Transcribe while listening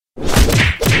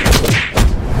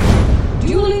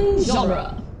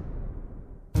genre.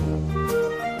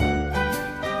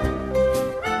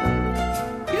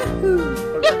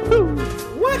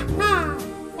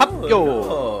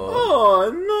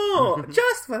 Oh no!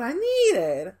 Just what I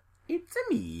needed. It's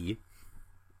a me.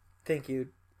 Thank you.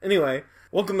 Anyway,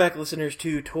 welcome back, listeners,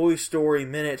 to Toy Story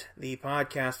Minute, the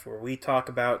podcast where we talk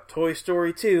about Toy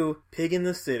Story 2, Pig in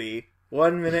the City,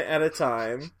 1 minute at a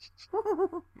time.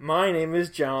 My name is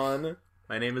John.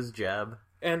 My name is Jeb.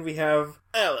 And we have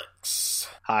Alex.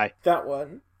 Hi. That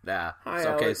one. Yeah. Hi,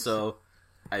 Okay, Alex. so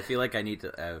I feel like I need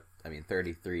to,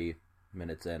 33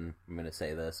 minutes in, I'm going to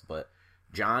say this, but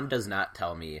John does not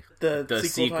tell me The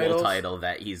sequel titles? title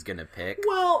that he's going to pick.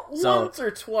 Well, So, once or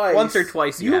twice. once or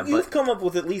twice you have, You've but- come up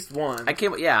with at least one. I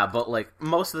can't, yeah, but like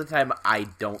most of the time I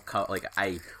don't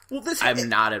I'm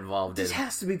not involved This in.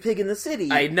 has to be Pig in the City.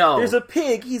 I know. There's a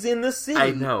pig, he's in the city.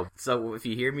 I know. So if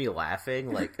you hear me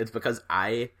laughing, like it's because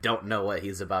I don't know what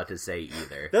he's about to say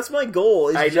either. That's my goal,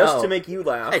 is I just know. to make you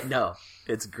laugh. I know.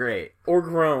 It's great. Or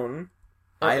groan.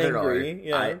 Or Either angry. or.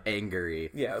 Yeah.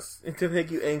 Angry. Yes, to make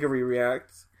you angry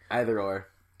react. Either or.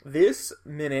 This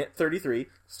minute 33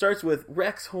 starts with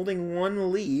Rex holding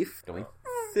one leaf. Doink.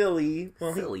 Silly.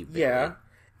 Well, Silly baby. yeah.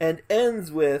 And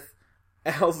ends with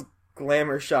Al's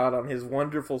glamour shot on his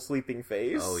wonderful sleeping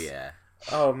face. Oh yeah.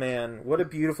 Oh man, what a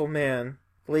beautiful man.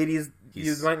 Ladies,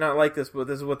 you might not like this, but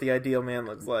this is what the ideal man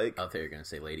looks like. I thought you were gonna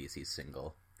say, ladies, he's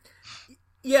single.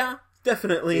 Yeah,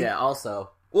 definitely. Yeah.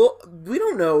 Also, Well, we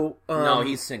don't know. no,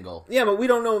 he's single. Yeah, but we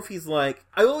don't know if he's like.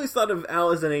 I always thought of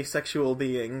Al as an asexual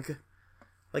being.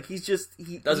 Like he Doesn't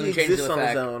he change exists the on fact.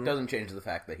 his own. Doesn't change the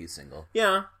fact that he's single.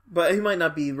 Yeah, but he might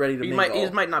not be ready to He mingle.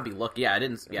 might not be look. Yeah, I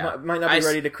didn't. Yeah, Might not be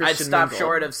ready to Christian I'd stop mingle.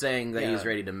 short of saying that Yeah. he's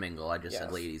ready to mingle. I just said,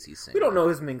 Yes. ladies, he's single. We don't know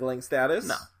his mingling status.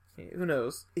 No. Who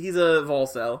knows? He's a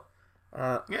Volcel.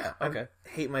 Yeah. Okay. I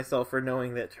hate myself for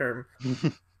knowing that term.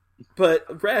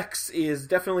 But Rex is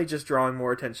definitely just drawing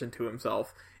more attention to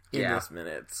himself in Yeah. this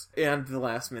minute. And the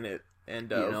last minute. And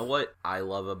You know what I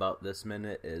love about this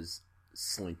minute is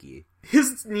Slinky.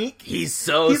 his sneak. He's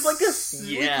like a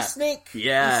sneaky snake.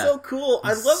 Yeah. He's so cool. I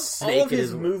He's love all snake of his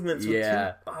is- movements.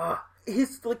 yeah.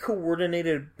 His like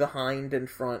coordinated behind and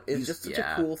front is just such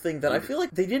yeah. a cool thing that I feel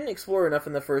like they didn't explore enough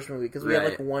in the first movie because we had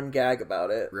like Right. one gag about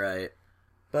it. Right.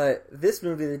 But this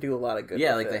movie they do a lot of good.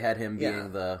 Yeah, with like it. they had him Yeah.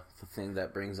 being the thing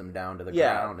that brings him down to the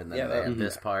Yeah. ground, and then Yeah, they have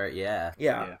this part. Yeah,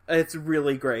 Yeah. it's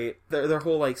really great. Their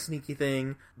whole like sneaky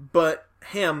thing. But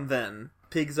Ham then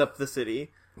pigs up the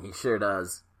city. He sure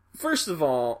does. First of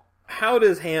all, how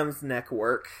does Ham's neck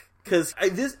work? Because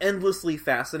this endlessly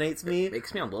fascinates me. It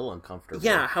makes me a little uncomfortable.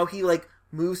 Yeah, how he like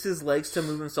moves his legs to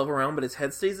move himself around, but his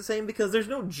head stays the same because there's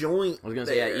no joint. I was gonna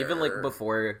say, yeah, even like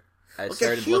before I Like,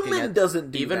 started a human looking at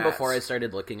doesn't do even that. before I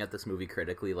started looking at this movie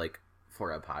critically, like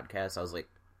for a podcast, I was like,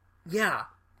 Yeah,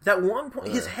 that one point,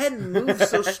 his Ugh. head moves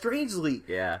so strangely.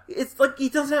 yeah, It's like he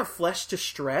doesn't have flesh to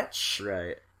stretch.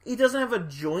 right. He doesn't have a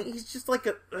joint. He's just like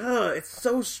a. It's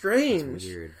so strange. It's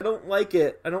weird. I don't like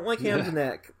it. I don't like Ham's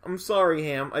neck. I'm sorry,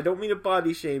 Ham. I don't mean to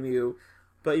body shame you,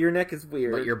 but your neck is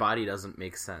weird. But your body doesn't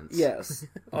make sense. Yes.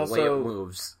 the Also, way it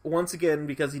moves. once again,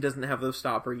 because he doesn't have the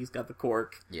stopper, he's got the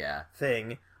cork Yeah,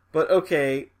 thing. But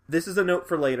okay, this is a note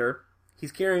for later.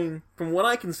 He's carrying, from what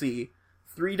I can see,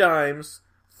 3 dimes,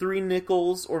 3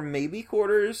 nickels or maybe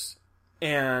quarters,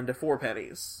 and 4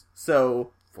 pennies.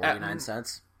 So 49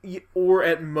 cents. Or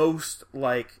at most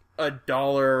like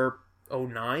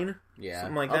 $1.09, Yeah,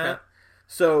 something like okay. that.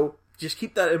 So just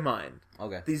keep that in mind.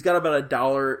 Okay, He's got about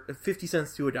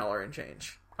 $1.50 to $1 and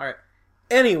change. all right.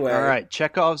 Anyway, All right,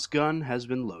 Chekhov's gun has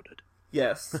been loaded.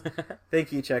 yes,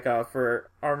 thank you, Chekhov, for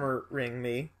armoring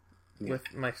me with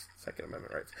my Second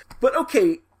Amendment rights. But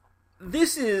okay,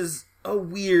 this is a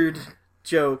weird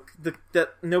joke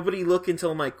that nobody look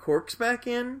until my cork's back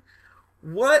in.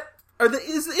 What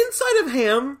is the inside of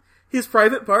Ham his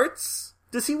private parts?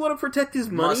 Does he want to protect his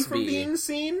money Must from be. being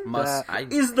seen?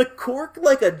 Is the cork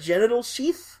like a genital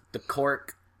sheath? The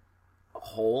cork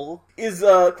hole? Is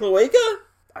cloaca?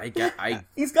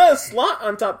 He's got a slot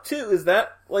on top too. Is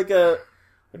that like a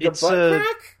It's butt a-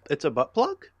 crack? It's a butt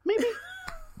plug, maybe?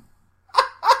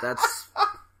 That's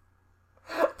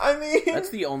I mean, that's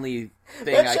the only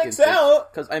thing that I can checks think.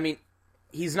 out. Because I mean,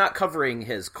 he's not covering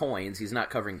his coins. He's not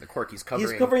covering the cork. He's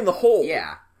covering the hole.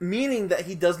 Yeah. Meaning that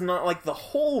he does not like the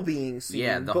hole being seen.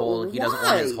 Yeah, the but hole. He doesn't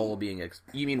want his why? hole being.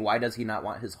 You mean why does he not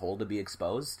want his hole to be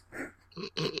exposed?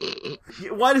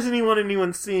 Why doesn't he want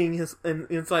anyone seeing his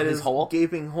inside his hole?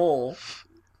 gaping hole?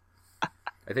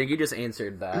 I think you just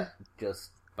answered that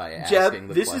just by asking Jeb,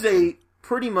 the this question. is a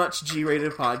pretty much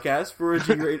G-rated podcast for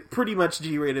a pretty much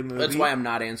G-rated movie. That's why I'm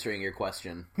not answering your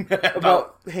question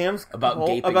about Ham's about hole?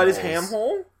 gaping about his holes. ham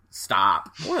hole. Stop.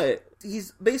 What?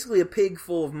 he's basically a pig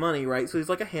full of money, right? So he's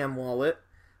like a ham wallet,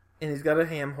 and he's got a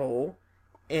ham hole,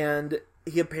 and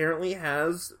he apparently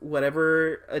has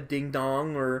whatever, a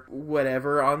ding-dong or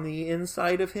whatever on the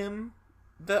inside of him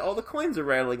that all the coins are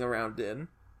rattling around in,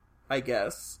 I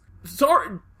guess.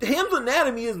 Sorry, Ham's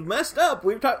anatomy is messed up.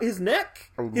 We've talked his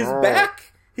neck, his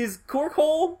back, his cork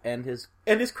hole, and his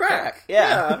crack.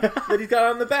 Yeah. That he's got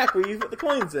on the back where you put the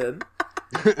coins in.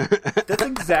 That's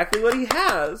exactly what he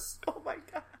has. Oh my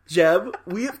god. Jeb,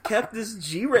 we have kept this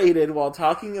G-rated while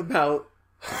talking about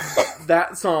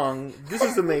that song. This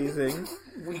is amazing.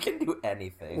 We can do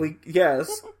anything.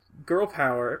 Yes. Girl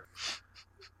power.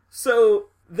 So,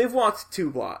 they've walked 2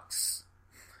 blocks.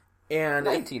 And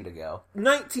 19 to go.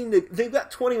 They've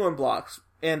got 21 blocks.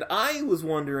 And I was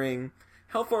wondering,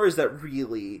 how far is that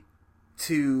really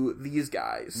to these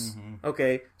guys? Mm-hmm.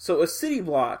 Okay, so a city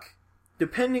block,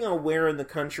 depending on where in the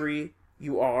country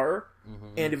you are,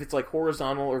 and if it's like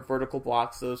horizontal or vertical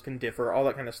blocks, those can differ, all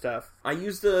that kind of stuff. I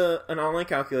used an online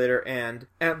calculator, and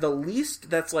at the least,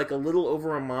 that's like a little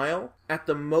over a mile. At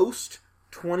the most,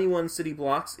 21 city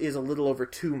blocks is a little over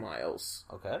 2 miles.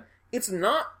 Okay. It's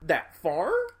not that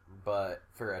far. But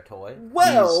for a toy?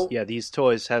 Well... These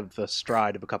toys have a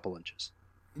stride of a couple inches.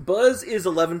 Buzz is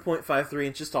 11.53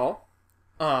 inches tall.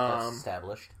 That's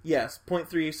established. Yes,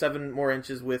 0.37 more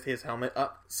inches with his helmet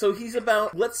up. So he's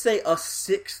about, let's say, a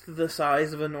sixth the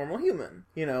size of a normal human.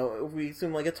 You know, if we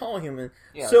assume like a tall human.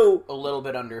 Yeah, so a little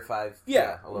bit under 5.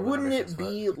 Yeah, a little wouldn't bit it under 6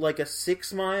 be foot. like a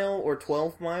 6 mile or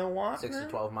 12 mile walk? 6 to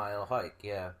 12 mile hike,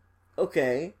 yeah.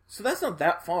 Okay, so that's not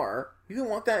that far. You can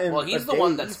walk that in Well, he's a the day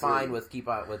one that's easily. fine with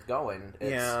going. It's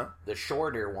Yeah. the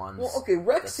shorter ones. Well, okay,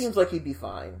 Rex seems like he'd be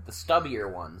fine. The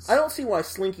stubbier ones. I don't see why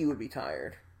Slinky would be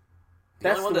tired. The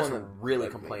only one that's that really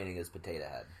bugged me. complaining is Potato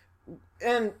Head.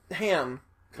 And Ham,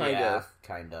 kind of.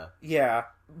 Kinda. Yeah,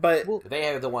 but... Well, They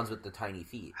are the ones with the tiny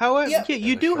feet. However, Yeah. you And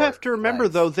the do have short to remember,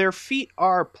 legs. though, their feet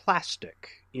are plastic.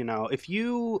 You know, if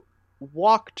you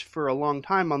walked for a long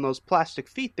time on those plastic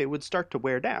feet, they would start to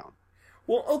wear down.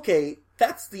 Well, okay,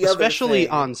 that's the other thing. Especially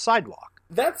on sidewalk.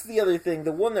 That's the other thing.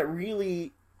 The one that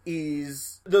really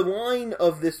is the line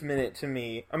of this minute to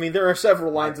me. I mean, there are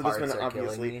several lines of this parts minute, are killing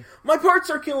obviously. me. My parts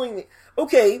are killing me.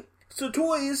 Okay, so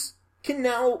toys can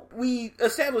now... We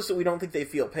established that we don't think they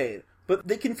feel pain. But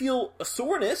they can feel a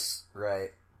soreness,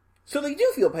 Right. so they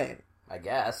do feel pain. I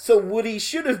guess. So Woody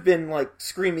should have been, like,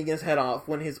 screaming his head off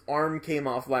when his arm came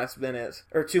off last minute,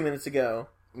 or 2 minutes ago.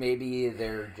 Maybe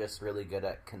they're just really good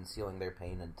at concealing their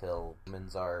pain until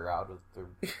humans are out of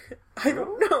the... I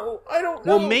don't know.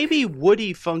 Well, maybe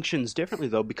Woody functions differently,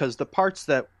 though, because the parts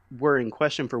that were in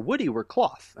question for Woody were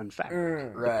cloth and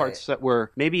fabric. Right. The parts that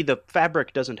were... Maybe the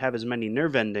fabric doesn't have as many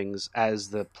nerve endings as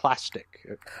the plastic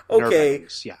nerve Okay.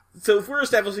 endings. Yeah. So if we're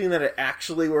establishing that it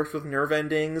actually works with nerve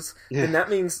endings, then that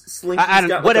means Slinky's I don't,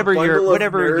 got like whatever a bundle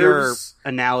whatever of your nerves.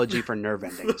 analogy for nerve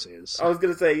endings is. I was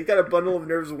gonna say, he's got a bundle of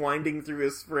nerves winding through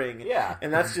his spring. Yeah.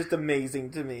 And that's just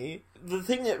amazing to me. The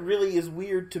thing that really is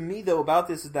weird to me, though, about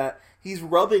this is that he's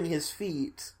rubbing his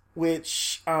feet,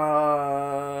 which,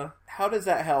 how does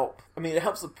that help? I mean, it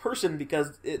helps the person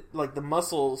because it, like, the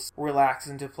muscles relax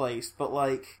into place, but,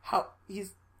 like, how,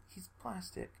 he's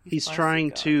plastic. He's plastic, trying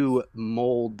guys. to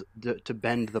mold, to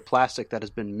bend the plastic that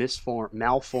has been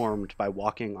malformed by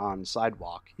walking on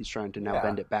sidewalk. He's trying to now Yeah.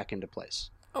 bend it back into place.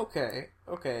 Okay.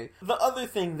 The other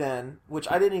thing then, which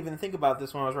I didn't even think about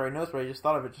this when I was writing notes, but I just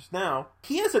thought of it just now,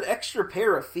 he has an extra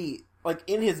pair of feet, like,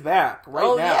 in his back right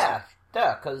now. yeah.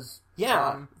 Yeah, because...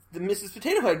 Yeah. The Mrs.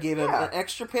 Potato Head gave him Yeah. an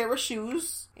extra pair of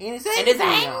shoes and his And angry, his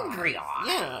angry eyes.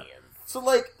 Yeah. So,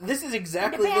 like, this is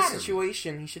exactly the battery.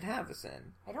 situation he should have us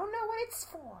in. I don't know what it's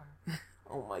for.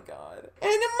 Oh my god.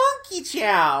 And a monkey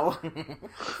chow!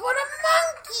 What a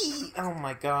monkey! Oh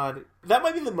my god. That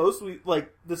might be the most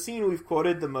the scene we've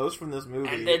quoted the most from this movie.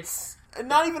 And it's... And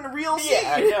not even a real scene!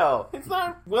 Yeah, I know. It's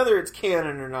not, whether it's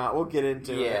canon or not, we'll get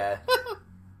into it. Yeah.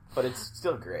 But it's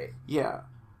still great. Yeah.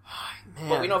 Man.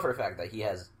 But we know for a fact that he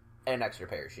has an extra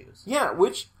pair of shoes. Yeah,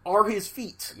 which are his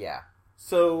feet. Yeah.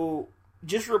 So,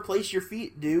 just replace your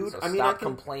feet, dude. So I mean, stop I can...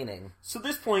 complaining. So at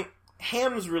this point,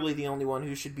 Ham's really the only one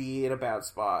who should be in a bad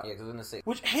spot. Yeah, because I was going to say...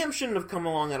 Which Ham shouldn't have come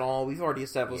along at all. We've already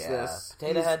established Yeah, this.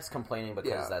 Potato He's- Head's complaining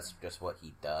because yeah. that's just what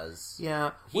he does.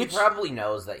 Yeah. He Which, probably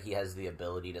knows that he has the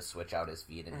ability to switch out his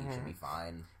feet and he should be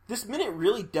fine. this minute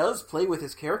really does play with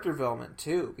his character development,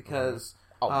 too, because...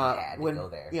 Oh, he had to when, go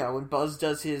there. Yeah, when Buzz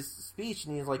does his speech,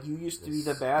 and he's like, you used to be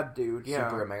the This bad dude. Yeah.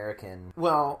 Super American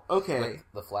Well, okay. with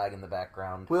the flag in the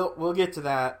background. We'll get to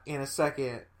that in a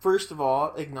second. First of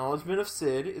all, acknowledgement of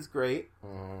Sid is great.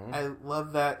 Mhm. I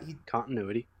love that he...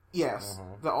 Yes,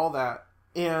 all that.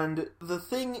 And the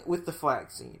thing with the flag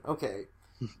scene, okay.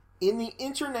 In the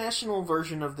international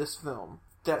version of this film,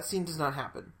 that scene does not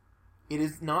happen. It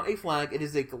is not a flag, it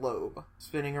is a globe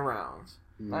spinning around.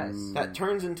 Nice. That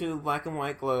turns into a black and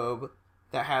white globe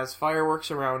that has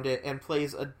fireworks around it and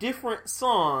plays a different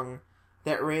song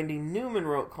that Randy Newman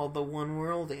wrote called the One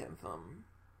World Anthem.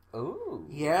 Ooh.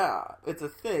 Yeah, it's a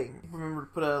thing. Remember to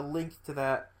put a link to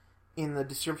that in the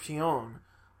description.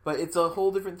 But it's a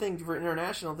whole different thing for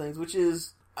international things, which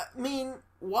is, I mean,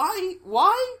 why?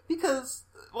 Why? Because,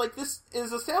 like, this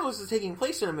is established as taking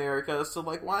place in America, so,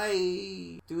 like, why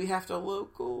do we have to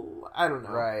local? I don't know.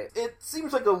 Right. It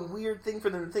seems like a weird thing for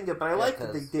them to think of, but I like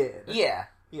that they did. Yeah.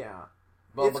 Yeah.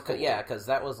 Well, It's because, cool. yeah, because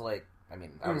that was, like, I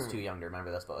mean, I was too young to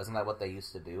remember this, but isn't that what they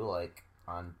used to do, like,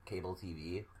 on cable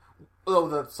TV? Oh,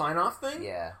 the sign-off thing?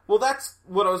 Yeah. Well, that's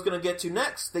what I was going to get to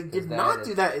next. They did that not is-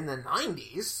 do that in the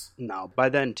 90s. No, by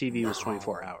then TV was No.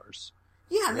 24 hours.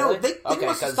 Yeah, no, Really? they Okay,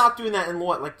 must have 'cause- stopped doing that in,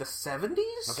 what, like the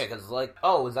 70s? Okay, because, like,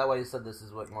 oh, is that why you said this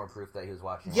is, like, more proof that he was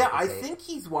watching? Yeah, like, I the tape? think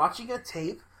he's watching a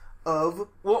tape of...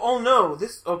 Well, oh no,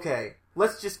 this... Okay,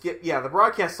 let's just get... Yeah, the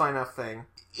broadcast sign-off thing.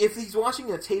 If he's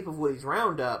watching a tape of Woody's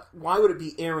Roundup, why would it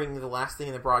be airing the last thing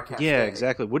in the broadcast Yeah, day?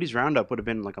 exactly. Woody's Roundup would have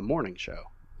been like a morning show.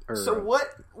 Or, So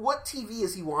what TV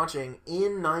is he watching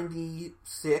in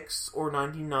 96 or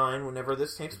 99, whenever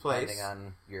this takes place? Depending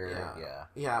on your, yeah.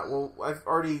 Yeah, well, I've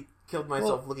already killed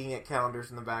myself looking at calendars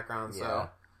in the background, so... Yeah.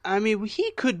 I mean,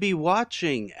 he could be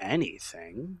watching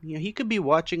anything. You know, he could be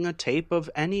watching a tape of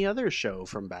any other show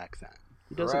from back then.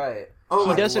 He doesn't. Right. Oh, He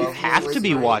like doesn't Lovely have to Late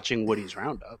be Night. watching Woody's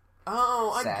Roundup.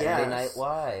 Oh, I Saturday guess. Night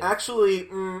Live. Actually,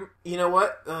 you know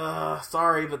what?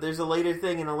 Sorry, but there's a later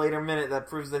thing in a later minute that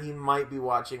proves that he might be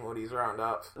watching Woody's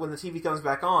Roundup. When the TV comes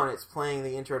back on, it's playing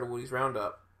the intro to Woody's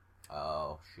Roundup.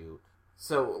 Oh, shoot.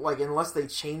 So, like, unless they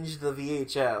change the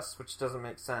VHS, which doesn't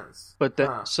make sense. But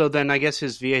Huh. so then I guess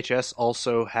his VHS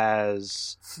also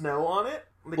has Snow on it?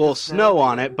 Like well the snow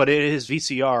on it, but his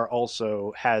VCR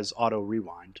also has auto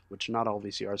rewind, which not all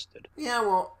VCRs did. Yeah,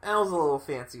 well, Al's a little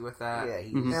fancy with that. Yeah,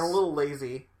 he's... Mhm. And a little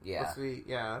lazy. Yeah.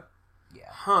 Yeah. Yeah.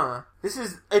 Huh.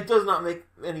 It does not make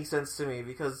any sense to me,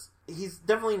 because he's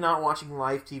definitely not watching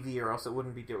live TV, or else it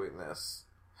wouldn't be doing this.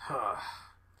 Huh.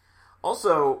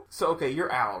 Also, okay,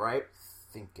 you're Al, right?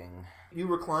 Thinking. You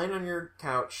recline on your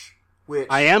couch, which...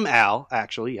 I am Al,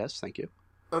 actually. Yes, thank you.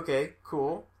 Okay,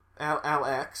 cool. Al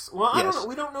X. Well, I don't Yes. know.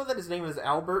 We don't know that his name is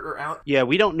Albert or Al... Yeah,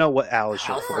 we don't know what Al is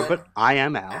short for, Alfred? but I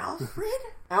am Al. Alfred?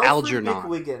 Algernon.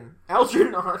 McWiggin.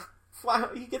 Algernon.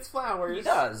 He gets flowers. He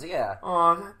does, yeah.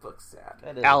 Aw, that looks sad.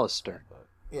 That is- Alistair.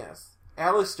 Yes.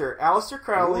 Alistair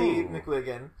Crowley Ooh.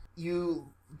 McWiggin. You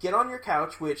get on your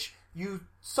couch, which you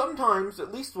sometimes,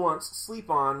 at least once, sleep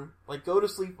on, like go to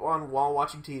sleep on while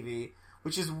watching TV,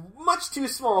 which is much too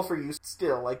small for you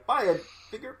still. Like, buy a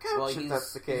bigger couch Well, if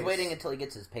that's the case. he's waiting until he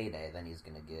gets his payday, then he's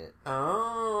gonna get...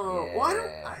 Oh. Yeah.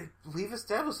 Why we've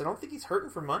established, I don't think he's hurting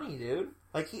for money, dude.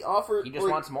 Like, he offered... He just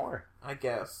wants more. I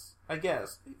guess.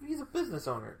 He's a business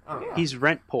owner. I don't know. He's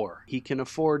rent poor. He can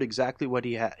afford exactly what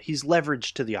he has. He's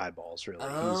leveraged to the eyeballs, really.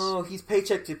 Oh, he's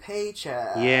paycheck to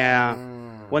paycheck. Yeah.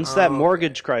 Mm. Once that okay.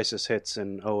 mortgage crisis hits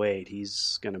in 08,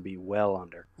 he's going to be well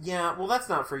under. Yeah, well, that's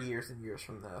not for years and years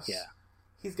from this. Yeah.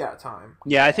 He's got time.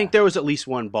 Yeah, I think there was at least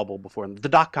one bubble before. The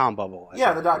dot-com bubble. I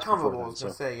Yeah, think, the was .com before bubble, I then, was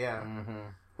going to so- say, yeah. Mm-hmm.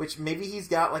 Which maybe he's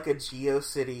got like a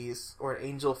GeoCities or an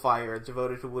Angel Fire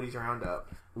devoted to Woody's Roundup.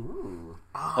 Ooh.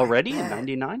 Oh, Already I in bet.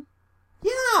 99?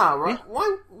 Yeah, right. Yeah.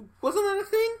 Why wasn't that a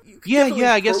thing? You could Yeah, definitely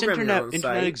I guess program your own internet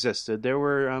site. existed. There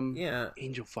were Yeah.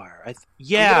 Angel Fire. I'm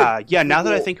Yeah. gonna Now that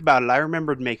I Google- think about it, I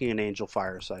remembered making an Angel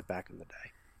Fire site back in the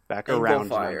day. Back Anglo around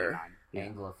Fire. 99. Yeah.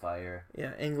 Anglofire.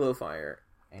 Yeah, Anglo Fire.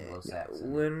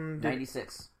 Anglo-Saxon. When did...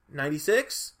 96.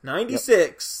 96?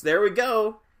 96. There we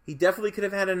go. He definitely could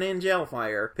have had an Angel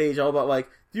Fire page all about like,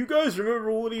 do you guys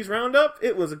remember Woody's Roundup?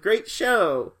 It was a great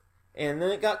show. And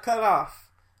then it got cut off.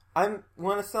 I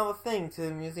want to sell a thing to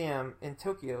the museum in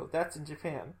Tokyo. That's in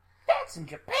Japan. That's in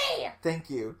Japan! Thank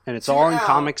you. And it's So all in now-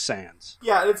 Comic Sans.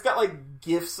 Yeah, and it's got like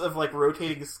gifs of like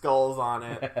rotating skulls on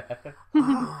it.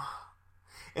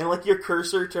 And like your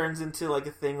cursor turns into like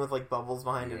a thing with like bubbles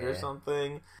behind it or Yeah.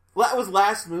 something. That was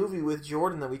last movie with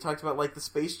Jordan that we talked about, like the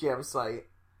Space Jam site.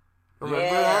 Remember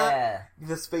that?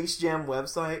 The Space Jam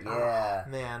website? Yeah. Oh,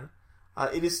 man.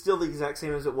 It is still the exact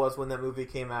same as it was when that movie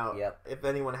came out. Yep. If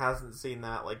anyone hasn't seen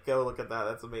that, like, go look at that.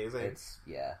 That's amazing. It's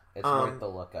Um, worth the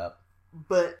look up.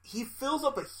 But he fills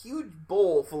up a huge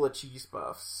bowl full of cheese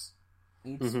puffs.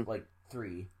 Eats Mhm. like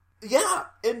 3. Yeah,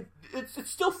 and it's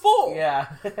still full.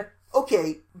 Yeah.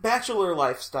 Okay, bachelor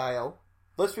lifestyle.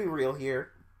 Let's be real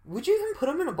here. Would you even put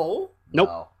them in a bowl? Nope.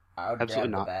 No, I would Absolutely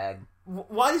grab not. the bag.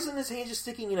 Why isn't his hand just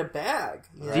sticking in a bag?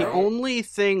 You know? The only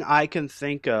thing I can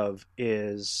think of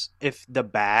is if the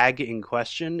bag in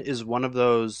question is one of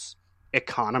those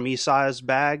economy-sized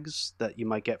bags that you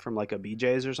might get from like a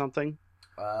BJ's or something.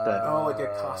 like a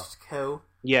Costco.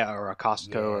 Yeah, or a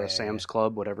Costco or Yeah. a Sam's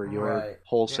Club, whatever your Right.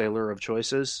 wholesaler of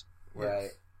choice is. Right.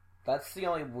 That's the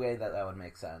only way that would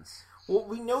make sense. Well,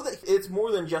 we know that it's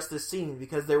more than just this scene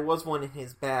because there was one in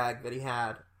his bag that he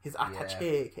had, his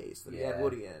attaché case that he had Yeah.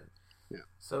 Woody in. Yeah.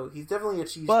 So he's definitely a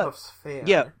Cheese But- Puffs fan.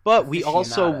 Yeah, but we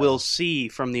also Aficionado. will see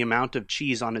from the amount of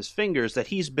cheese on his fingers that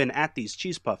he's been at these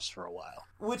cheese puffs for a while.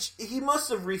 Which he must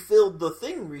have refilled the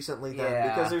thing recently then,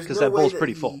 Yeah. because there's 'Cause no that way bowl's that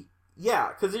pretty he- full. Yeah,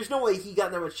 because there's no way he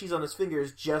got that much cheese on his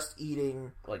fingers just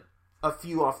eating Like, a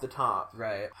few off the top.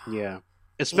 right. Yeah.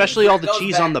 Especially Which all the goes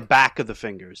cheese back- on the back of the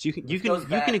fingers. You Which can goes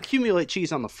back- accumulate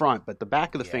cheese on the front, but the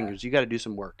back of the Yeah. fingers, you got to do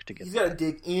some work to get. He's got to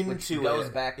dig into Which it. goes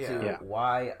back to Yeah. Yeah.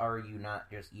 why are you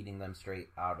not just eating them straight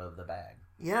out of the bag?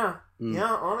 Yeah, Mm. yeah.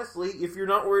 Honestly, if you're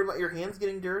not worried about your hands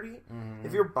getting dirty, Mm-hmm.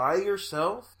 if you're by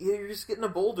yourself, you're just getting a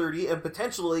bowl dirty and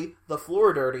potentially the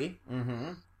floor dirty.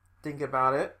 Mm-hmm. Think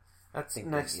about it. That's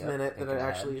Thinking- next yep, minute that thinking it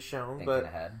ahead. actually is shown. Thinking But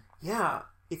ahead. yeah,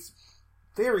 it's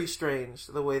very strange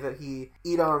the way that he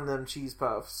eat on them cheese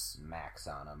puffs. Max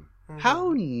on them.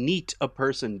 How neat a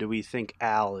person do we think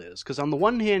Al is? Because on the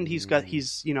one hand, he's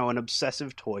an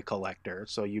obsessive toy collector,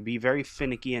 so you'd be very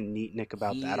finicky and neatnik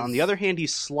about that. On the He's- other hand,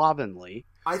 he's slovenly.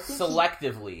 I think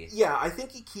Selectively. I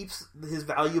think he keeps his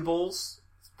valuables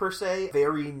per se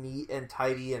very neat and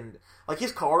tidy, and like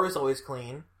his car is always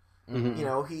clean. Mhm. You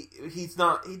know, he's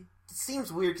not. It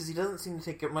seems weird because he doesn't seem to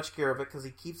take much care of it because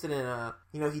he keeps it in a.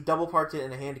 You know, he double parked it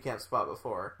in a handicap spot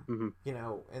before. Mhm. You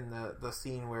know, in the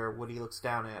scene where Woody looks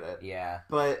down at it. Yeah.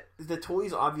 But the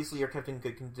toys obviously are kept in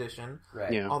good condition.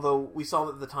 Right. Yeah, Although we saw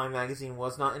that the Time magazine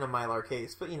was not in a Mylar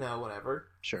case, but you know, whatever.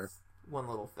 sure. One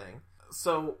little thing.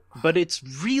 So But it's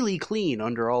really clean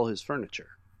under all his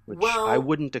furniture, which Well- I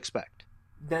wouldn't expect.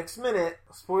 next minute,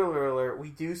 spoiler alert, we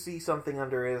do see something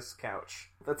under his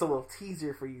couch. That's a little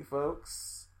teaser for you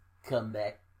folks. Come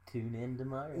back. Tune in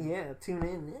tomorrow. Yeah, tune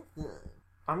in next time.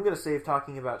 I'm gonna save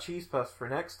talking about cheese puffs for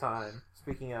next time.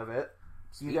 Speaking of it,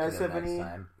 Speaking you guys of have next any?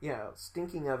 time, Yeah,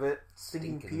 stinking of it,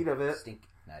 stinking Pete of it.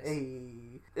 Nice.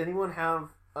 Hey, anyone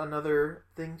have another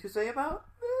thing to say about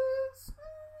this?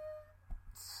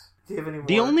 Do you have any more?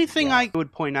 The only thing Yeah. I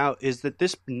would point out is that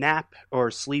this nap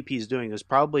or sleep he's doing is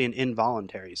probably an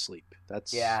involuntary sleep.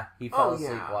 That's Yeah, he fell Oh, asleep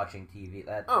yeah. watching TV.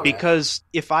 That Oh, because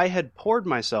if I had poured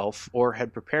myself or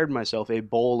had prepared myself a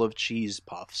bowl of cheese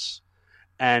puffs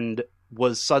and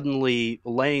was suddenly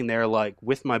laying there like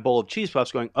with my bowl of cheese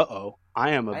puffs going, "Uh-oh,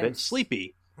 I am a I'm bit s-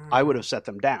 sleepy," Mhm. I would have set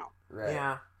them down. right.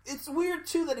 Yeah, it's weird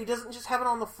too that he doesn't just have it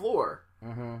on the floor.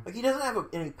 Mm-hmm. Like he doesn't have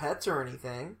any pets or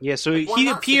anything. Yeah, so Like, why he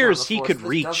not sit appears on the he floor could so this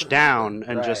reach doesn't down happen?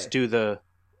 and Right. just do the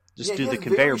Yeah, do he the has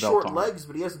conveyor very belt short on. legs,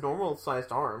 but he has normal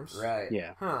sized arms. Right.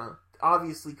 Yeah. Huh.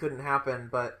 Obviously couldn't happen,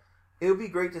 but it would be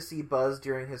great to see Buzz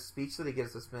during his speech that he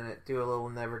gives this minute do a little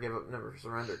never give up, never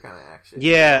surrender kind of action.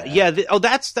 Yeah, Yeah. yeah.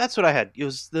 That's what I had. It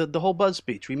was the whole Buzz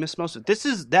speech. We missed most of it.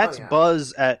 That's Oh, yeah.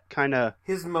 Buzz at kind of.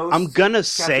 His most. I'm gonna Captain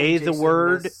say the Jason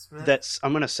word Smith.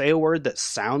 I'm gonna say a word that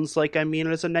sounds like I mean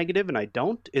it as a negative, and I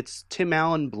don't. It's Tim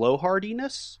Allen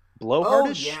blowhardiness, Oh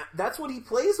blowhardish. yeah, that's what he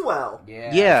plays well.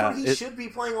 Yeah. Yeah. That's what he it- should be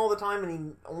playing all the time, and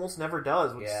he almost never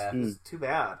does, which Yeah. is too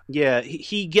bad. Yeah,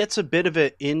 he gets a bit of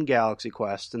it in Galaxy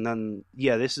Quest, and then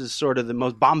this is sort of the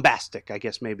most bombastic, I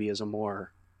guess, maybe is a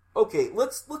more Okay,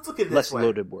 let's look at this less way.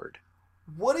 loaded word.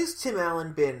 What has Tim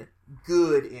Allen been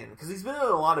good in? Because he's been in a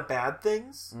lot of bad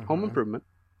things. Mhm. Home Improvement.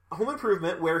 Home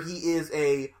Improvement, where he is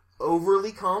a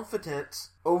overly confident,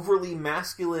 overly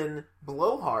masculine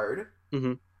blowhard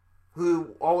Mhm.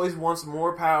 who always wants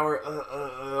more power,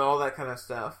 all that kind of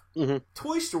stuff. Mhm.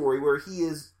 Toy Story, where he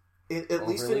is at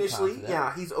least Overly initially,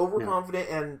 confident. he's overconfident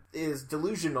and is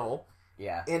delusional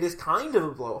Yeah. and is kind of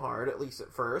a blowhard at least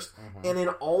at 1st. Mhm. And in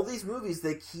all these movies,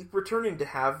 they keep returning to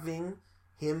having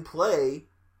him play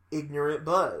ignorant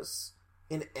Buzz.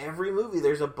 In every movie,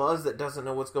 there's a Buzz that doesn't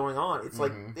know what's going on. It's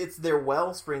like Mhm. it's their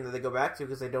wellspring that they go back to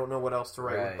because they don't know what else to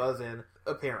write with Right. Buzz in.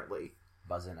 Apparently,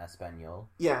 Buzz in Espanol.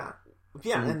 yeah,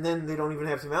 Mhm. and then they don't even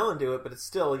have Tim Allen do it, but it's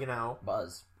still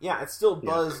Buzz. it's still Yeah.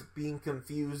 Buzz being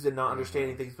confused and not Mhm.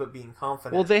 understanding things, but being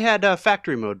confident. Well, they had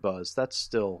factory mode Buzz. That's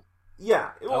still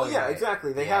yeah, well, Oh, yeah, right.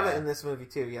 exactly. They have it Yeah. in this movie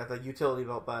too. Yeah, the utility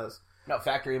belt Buzz. No,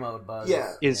 factory mode Buzz.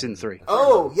 Yeah. Is in 3. the third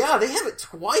Oh, one. yeah, they have it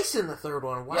twice in the third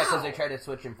one. Wow. Yeah, because they tried to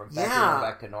switch him from factory Yeah. mode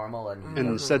back to normal, and, And and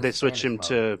Mhm. instead they switched him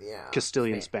Spanish to Yeah.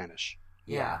 Castilian Spain. Spanish.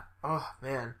 Yeah. Oh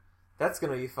man, that's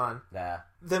gonna be fun. Yeah.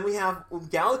 Then we have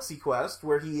Galaxy Quest,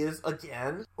 where he is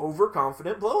again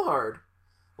overconfident blowhard.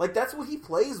 Like, that's what he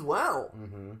plays well.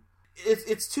 Mm-hmm.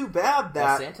 It's too bad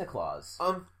that... Santa Claus.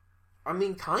 I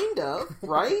mean, kind of,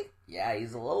 right? Yeah,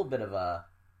 he's a little bit of a...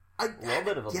 blowhard.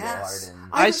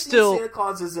 I haven't seen Santa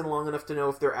Clauses in long enough to know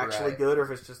if they're actually good or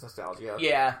if it's just nostalgia.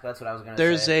 Yeah, that's what I was going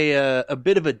to say. There's a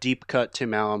bit of a deep cut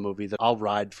Tim Allen movie that I'll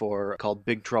ride for called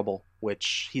Big Trouble,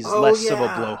 which he's less of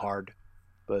a blowhard.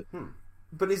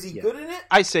 But is he good in it?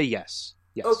 I say yes.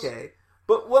 Yes. Okay.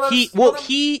 But what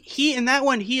he in that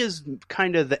one he is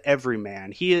kind of the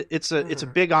everyman. It's a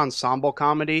big ensemble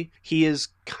comedy. He is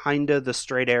kind of the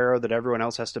straight arrow that everyone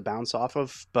else has to bounce off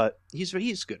of, but he's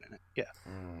good in it. Yeah.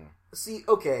 See,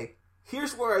 okay,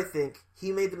 here's where I think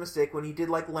he made the mistake when he did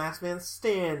like Last Man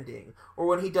Standing, or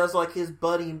when he does like his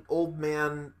buddy old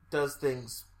man does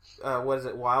things. What is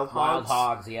it? Wild Hogs. Wild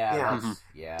Hogs. Yeah. Yeah. Mm-hmm.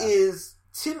 Yeah.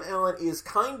 Tim Allen is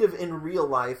kind of in real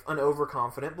life an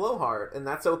overconfident blowhard, and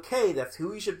that's okay. That's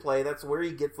who he should play. That's where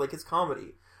he gets like his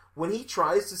comedy. When he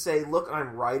tries to say, "Look,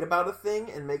 I'm right about a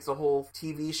thing," and makes a whole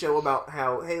TV show about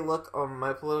how, "Hey, look,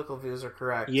 my political views are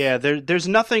correct." Yeah, there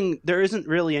isn't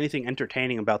really anything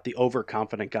entertaining about the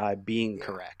overconfident guy being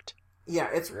correct. Yeah,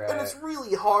 and it's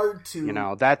really hard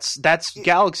to... That's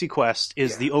Galaxy Quest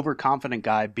is the overconfident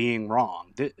guy being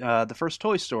wrong. The first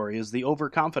Toy Story is the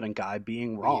overconfident guy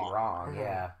being wrong.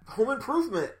 Yeah. Home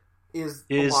Improvement is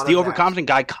the overconfident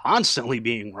guy constantly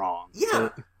being wrong. Yeah,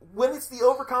 when it's the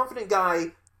overconfident guy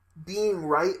being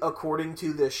right according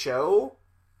to the show,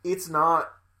 it's not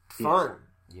fun.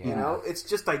 Yeah. It's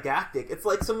just didactic. It's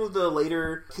like some of the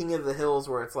later King of the Hills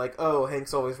where it's like, oh,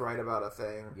 Hank's always right about a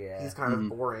thing. Yeah. He's kind of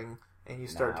boring. And you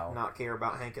start to not care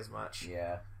about Hank as much.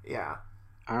 Yeah.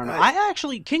 I don't know. I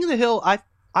actually, King of the Hill,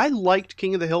 I liked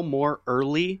King of the Hill more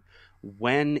early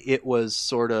when it was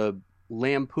sort of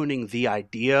lampooning the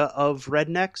idea of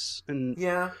rednecks and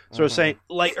sort of saying,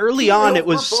 like, early on it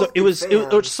was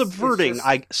subverting.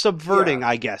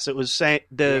 I guess it was saying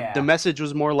the message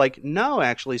was more like, no,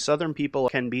 actually Southern people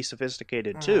can be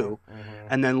sophisticated too.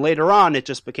 And then later on it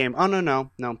just became, oh no,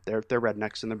 they're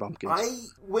rednecks and they're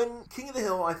bumpkins. When King of the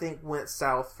Hill I think went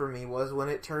south for me was when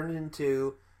it turned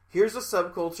into, here's a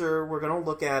subculture, we're going to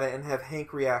look at it and have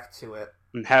Hank react to it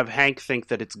and have Hank think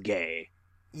that it's gay.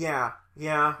 Yeah,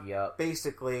 yep.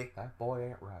 Basically. That boy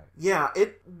ain't right. Yeah,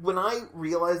 when I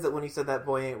realized that when he said that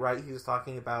boy ain't right, he was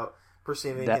talking about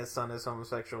perceiving his son as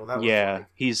homosexual. That was like,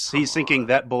 he's thinking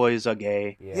that boy's a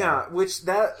gay. Yeah, which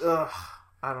I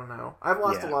don't know. I've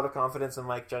lost a lot of confidence in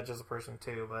Mike Judge as a person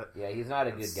too, but... Yeah, he's not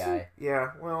a good guy.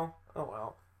 Yeah, well, oh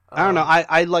well. I don't know,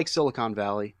 I like Silicon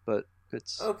Valley, but...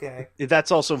 It's okay.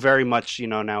 That's also very much,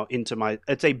 now into my...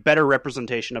 It's a better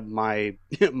representation of my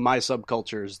my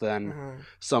subcultures than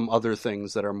some other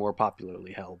things that are more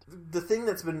popularly held. The thing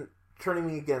that's been turning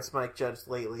me against Mike Judge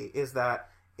lately is that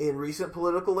in recent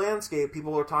political landscape,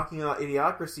 people are talking about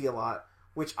Idiocracy a lot,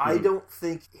 which I don't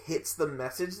think hits the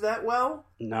message that well.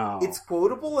 No. It's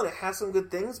quotable and it has some good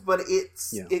things, but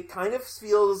it kind of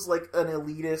feels like an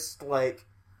elitist, like,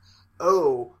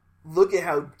 oh... look at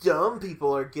how dumb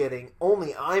people are getting,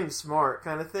 only I'm smart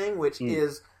kind of thing, which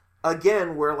is,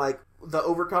 again, where, like, the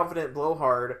overconfident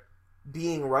blowhard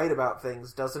being right about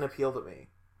things doesn't appeal to me.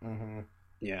 Mm-hmm.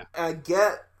 Yeah. I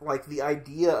get, like, the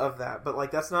idea of that, but, like,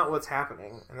 that's not what's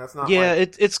happening, and that's not,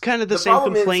 it's kind of the same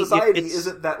complaint. The problem in society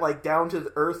isn't that, like,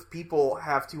 down-to-earth people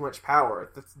have too much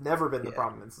power. That's never been the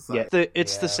problem in society. Yeah,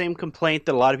 it's the same complaint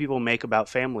that a lot of people make about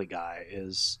Family Guy,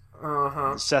 is...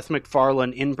 Seth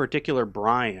MacFarlane, in particular,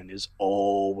 Brian, is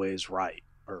always right.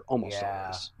 Or almost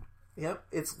always. Yep,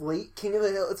 it's late King of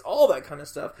the Hill. It's all that kind of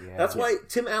stuff. Yeah. That's why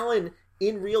Tim Allen,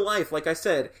 in real life, like I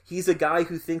said, he's a guy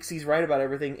who thinks he's right about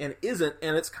everything and isn't,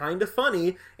 and it's kind of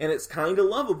funny, and it's kind of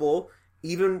lovable,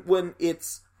 even when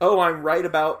it's, oh, I'm right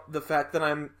about the fact that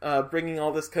I'm bringing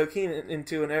all this cocaine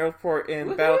into an airport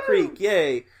in Battle Creek.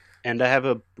 Yay! And I have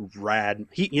a rad...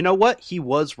 you know what? He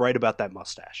was right about that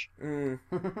mustache.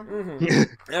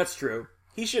 That's true.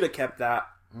 He should have kept that.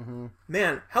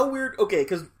 Man, how weird... Okay,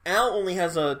 because Al only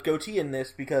has a goatee in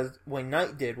this because Wayne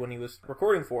Knight did when he was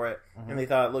recording for it, and they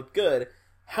thought it looked good.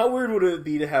 How weird would it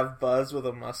be to have Buzz with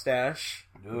a mustache?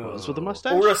 Buzz with a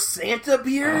mustache? Or a Santa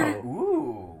beard? Oh.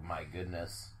 Ooh, my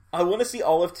goodness. I want to see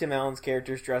all of Tim Allen's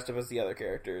characters dressed up as the other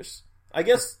characters. I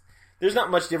guess there's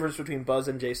not much difference between Buzz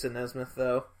and Jason Nesmith,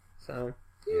 though. So,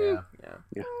 yeah.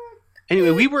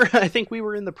 Anyway, I think we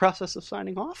were in the process of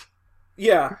signing off.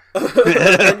 Yeah.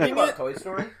 About Toy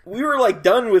Story? We were, like,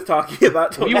 done with talking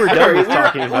about Toy Story. We were done with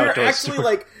talking about Toy Story. We were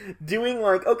actually, like, doing,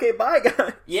 like, okay, bye,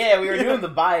 guys. Yeah, we were doing the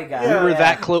bye, guys. We were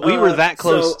that close. We were that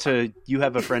close to you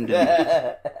have a friend in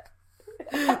me.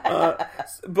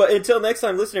 But until next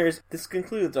time, listeners, this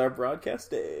concludes our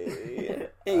broadcast day.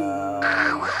 Hey. You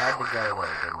had to go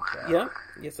there, didn't you? Yep.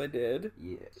 Yes, I did.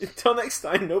 Yeah. Until next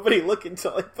time, nobody look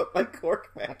until I put my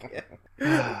cork back in.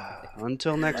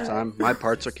 Until next time, my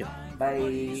parts are killing.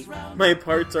 Bye. My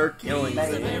parts are killing me.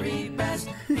 He's the very best.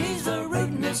 He's the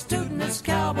rootinest,